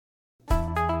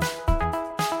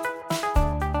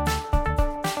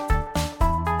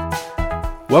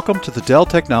Welcome to the Dell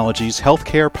Technologies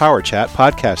Healthcare Power Chat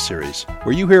podcast series,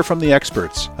 where you hear from the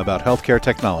experts about healthcare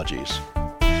technologies.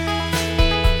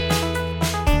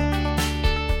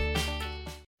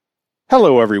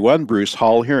 Hello everyone, Bruce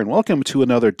Hall here, and welcome to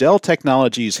another Dell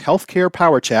Technologies Healthcare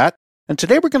Power Chat. And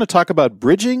today we're going to talk about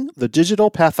bridging the digital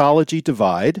pathology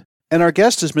divide. And our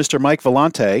guest is Mr. Mike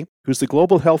Vellante, who's the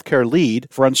Global Healthcare Lead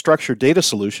for Unstructured Data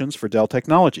Solutions for Dell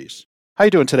Technologies. How are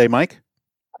you doing today, Mike?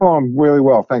 Oh, I'm really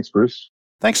well. Thanks, Bruce.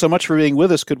 Thanks so much for being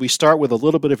with us. Could we start with a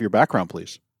little bit of your background,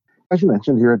 please? As you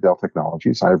mentioned, here at Dell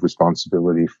Technologies, I have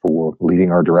responsibility for leading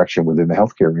our direction within the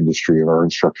healthcare industry of our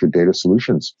unstructured data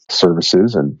solutions,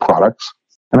 services, and products.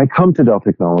 And I come to Dell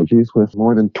Technologies with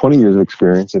more than 20 years of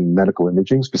experience in medical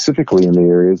imaging, specifically in the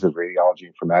areas of radiology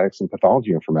informatics and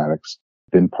pathology informatics.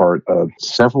 Been part of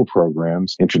several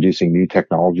programs introducing new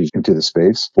technologies into the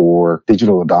space for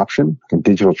digital adoption and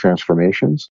digital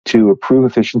transformations to improve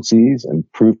efficiencies and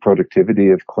improve productivity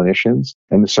of clinicians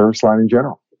and the service line in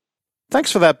general. Thanks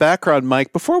for that background,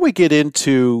 Mike. Before we get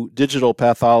into digital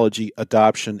pathology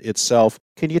adoption itself,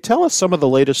 can you tell us some of the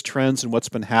latest trends and what's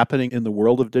been happening in the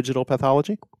world of digital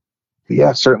pathology?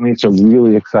 Yeah, certainly it's a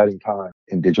really exciting time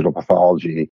in digital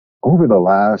pathology. Over the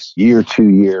last year, 2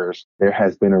 years, there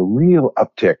has been a real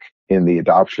uptick in the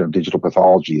adoption of digital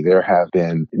pathology. There have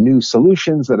been new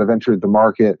solutions that have entered the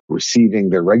market,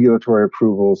 receiving their regulatory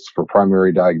approvals for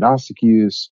primary diagnostic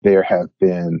use. There have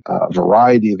been a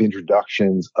variety of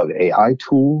introductions of AI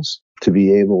tools to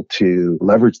be able to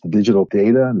leverage the digital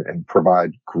data and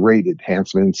provide great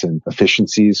enhancements and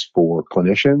efficiencies for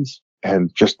clinicians.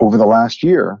 And just over the last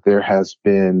year, there has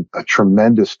been a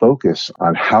tremendous focus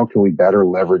on how can we better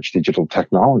leverage digital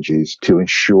technologies to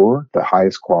ensure the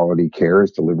highest quality care is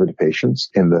delivered to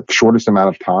patients in the shortest amount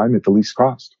of time at the least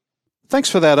cost. Thanks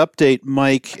for that update,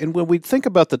 Mike. And when we think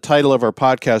about the title of our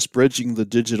podcast, Bridging the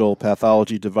Digital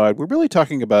Pathology Divide, we're really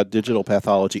talking about digital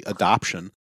pathology adoption.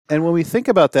 And when we think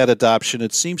about that adoption,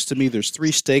 it seems to me there's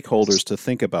three stakeholders to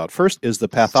think about. First is the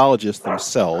pathologists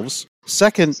themselves.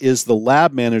 Second is the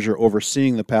lab manager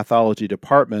overseeing the pathology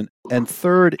department. And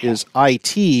third is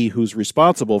IT, who's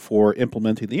responsible for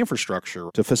implementing the infrastructure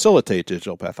to facilitate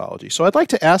digital pathology. So I'd like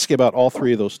to ask you about all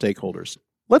three of those stakeholders.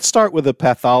 Let's start with the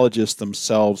pathologists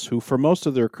themselves, who for most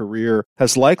of their career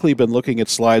has likely been looking at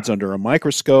slides under a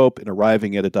microscope and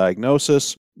arriving at a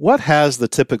diagnosis. What has the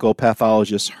typical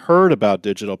pathologist heard about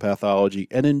digital pathology?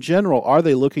 And in general, are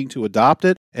they looking to adopt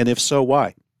it? And if so,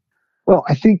 why? Well,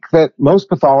 I think that most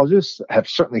pathologists have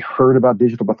certainly heard about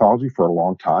digital pathology for a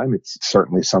long time. It's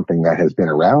certainly something that has been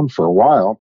around for a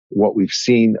while. What we've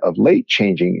seen of late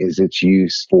changing is its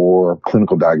use for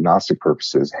clinical diagnostic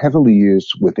purposes, heavily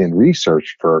used within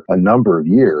research for a number of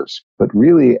years. But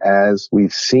really, as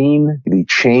we've seen the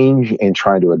change in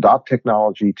trying to adopt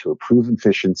technology to improve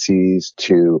efficiencies,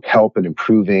 to help in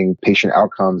improving patient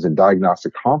outcomes and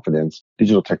diagnostic confidence,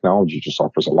 digital technology just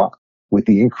offers a lot. With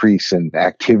the increase in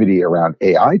activity around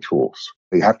AI tools,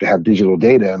 you have to have digital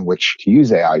data in which to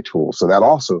use AI tools. So that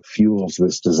also fuels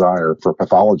this desire for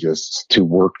pathologists to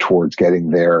work towards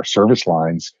getting their service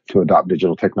lines to adopt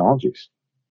digital technologies.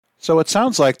 So it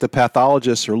sounds like the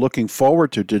pathologists are looking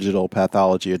forward to digital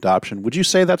pathology adoption. Would you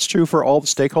say that's true for all the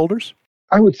stakeholders?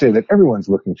 I would say that everyone's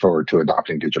looking forward to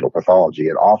adopting digital pathology.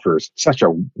 It offers such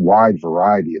a wide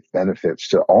variety of benefits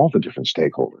to all the different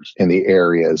stakeholders in the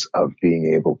areas of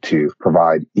being able to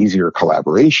provide easier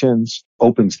collaborations,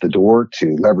 opens the door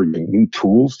to leveraging new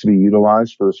tools to be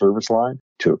utilized for the service line,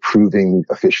 to improving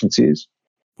efficiencies.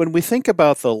 When we think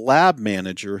about the lab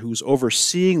manager who's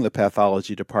overseeing the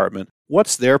pathology department,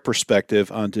 what's their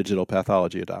perspective on digital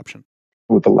pathology adoption?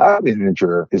 What the lab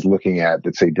manager is looking at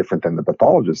that's, say, different than the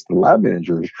pathologist, the lab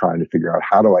manager is trying to figure out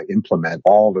how do I implement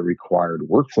all the required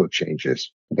workflow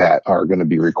changes that are going to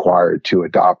be required to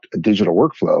adopt a digital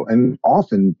workflow. And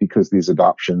often, because these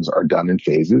adoptions are done in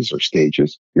phases or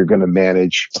stages, you're going to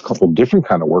manage a couple different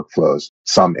kind of workflows,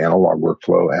 some analog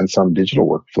workflow and some digital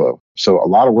workflow. So a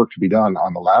lot of work to be done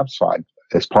on the lab side.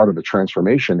 As part of a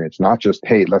transformation, it's not just,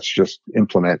 hey, let's just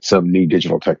implement some new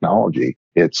digital technology.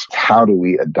 It's how do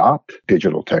we adopt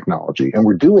digital technology? And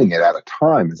we're doing it at a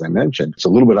time, as I mentioned, it's a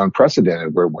little bit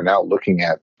unprecedented where we're now looking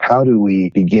at how do we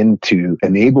begin to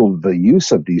enable the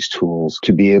use of these tools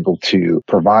to be able to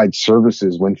provide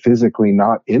services when physically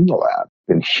not in the lab.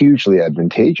 Been hugely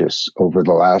advantageous over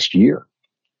the last year.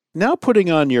 Now putting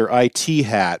on your IT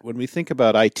hat, when we think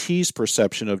about IT's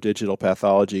perception of digital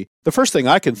pathology, the first thing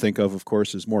I can think of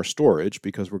course, is more storage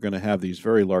because we're going to have these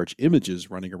very large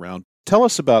images running around. Tell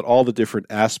us about all the different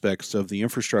aspects of the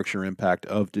infrastructure impact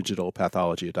of digital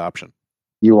pathology adoption.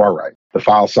 You are right. The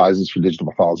file sizes for digital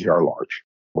pathology are large.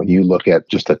 When you look at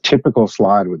just a typical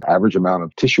slide with average amount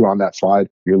of tissue on that slide,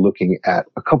 you're looking at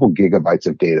a couple gigabytes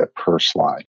of data per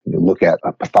slide. You look at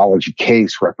a pathology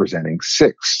case representing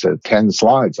 6 to 10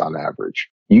 slides on average.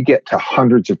 You get to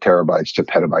hundreds of terabytes to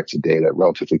petabytes of data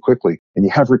relatively quickly. And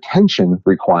you have retention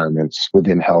requirements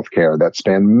within healthcare that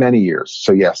span many years.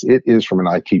 So yes, it is from an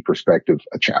IT perspective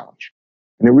a challenge.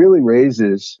 And it really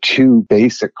raises two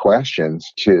basic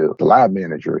questions to the lab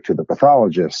manager, to the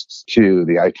pathologists, to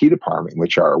the IT department,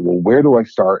 which are, well, where do I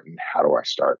start and how do I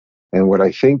start? And what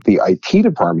I think the IT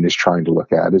department is trying to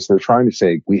look at is they're trying to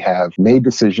say, we have made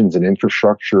decisions in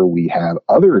infrastructure, we have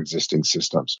other existing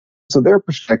systems. So their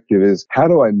perspective is, how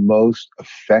do I most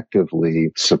effectively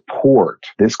support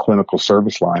this clinical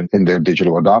service line in their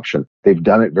digital adoption? They've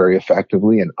done it very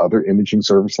effectively in other imaging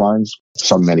service lines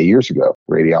some many years ago,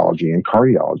 radiology and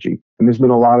cardiology. And there's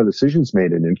been a lot of decisions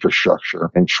made in infrastructure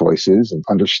and choices and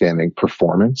understanding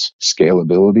performance,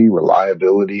 scalability,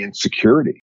 reliability, and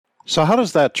security. So how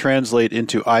does that translate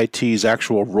into IT's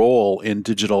actual role in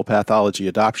digital pathology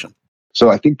adoption? So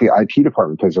I think the IT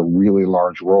department plays a really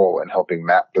large role in helping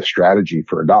map the strategy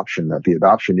for adoption, that the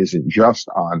adoption isn't just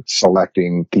on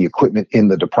selecting the equipment in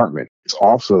the department. It's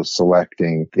also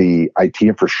selecting the IT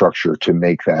infrastructure to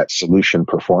make that solution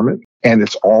performant. And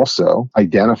it's also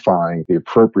identifying the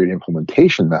appropriate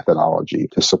implementation methodology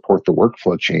to support the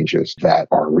workflow changes that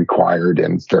are required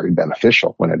and very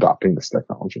beneficial when adopting this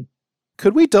technology.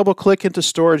 Could we double-click into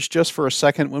storage just for a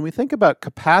second? When we think about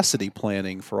capacity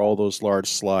planning for all those large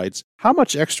slides, how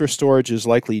much extra storage is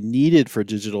likely needed for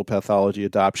digital pathology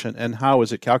adoption, and how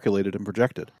is it calculated and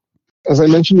projected? As I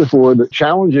mentioned before, the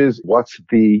challenge is, what's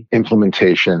the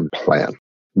implementation plan?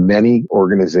 Many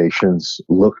organizations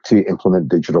look to implement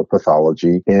digital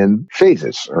pathology in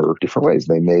phases or different ways.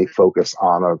 They may focus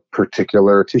on a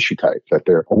particular tissue type, that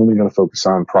they're only going to focus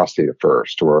on prostate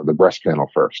first or the breast panel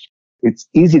first. It's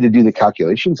easy to do the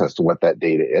calculations as to what that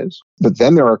data is, but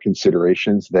then there are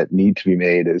considerations that need to be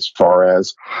made as far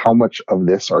as how much of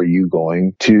this are you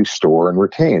going to store and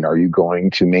retain? Are you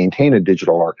going to maintain a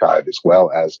digital archive as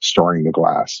well as storing the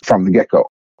glass from the get-go?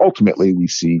 Ultimately, we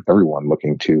see everyone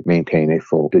looking to maintain a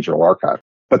full digital archive.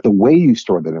 But the way you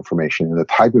store that information and the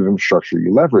type of infrastructure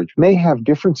you leverage may have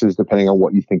differences depending on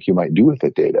what you think you might do with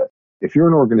the data. If you're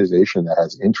an organization that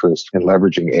has interest in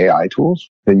leveraging AI tools,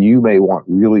 then you may want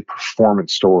really performant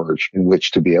storage in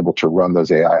which to be able to run those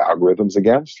AI algorithms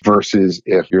against, versus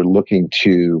if you're looking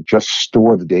to just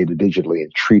store the data digitally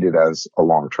and treat it as a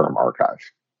long-term archive.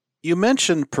 You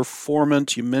mentioned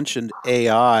performant, you mentioned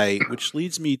AI, which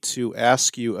leads me to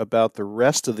ask you about the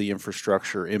rest of the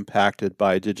infrastructure impacted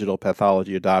by digital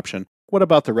pathology adoption. What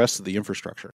about the rest of the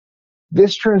infrastructure?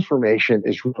 This transformation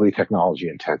is really technology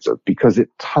intensive because it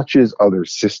touches other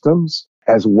systems,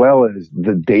 as well as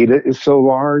the data is so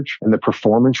large and the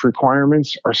performance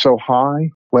requirements are so high,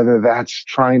 whether that's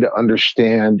trying to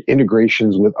understand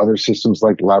integrations with other systems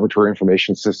like laboratory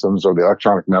information systems or the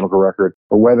electronic medical record,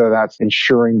 or whether that's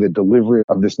ensuring the delivery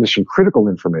of this mission critical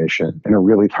information in a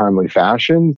really timely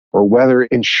fashion, or whether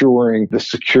ensuring the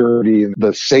security and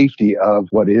the safety of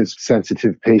what is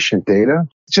sensitive patient data.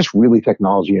 It's just really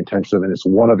technology intensive. And it's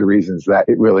one of the reasons that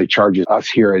it really charges us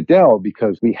here at Dell,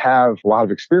 because we have a lot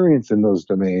of experience in those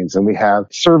domains and we have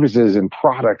services and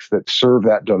products that serve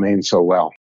that domain so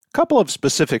well. A couple of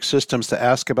specific systems to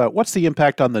ask about. What's the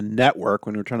impact on the network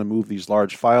when we're trying to move these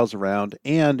large files around?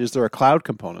 And is there a cloud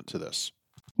component to this?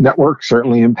 Network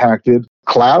certainly impacted.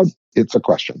 Cloud, it's a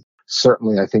question.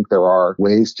 Certainly, I think there are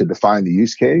ways to define the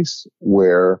use case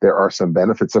where there are some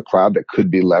benefits of cloud that could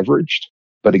be leveraged.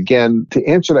 But again, to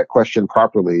answer that question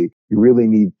properly, you really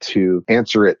need to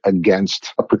answer it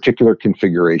against a particular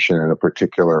configuration and a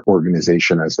particular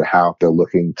organization as to how they're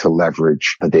looking to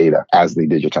leverage the data as they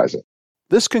digitize it.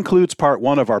 This concludes part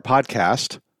 1 of our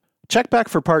podcast. Check back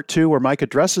for part 2, where Mike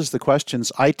addresses the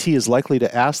questions IT is likely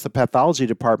to ask the pathology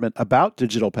department about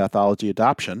digital pathology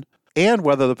adoption, and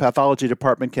whether the pathology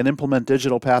department can implement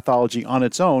digital pathology on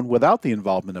its own without the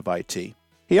involvement of IT.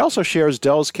 He also shares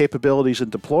Dell's capabilities in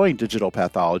deploying digital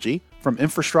pathology, from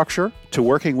infrastructure to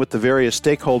working with the various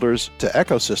stakeholders to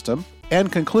ecosystem,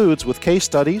 and concludes with case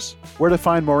studies, where to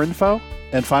find more info,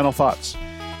 and final thoughts.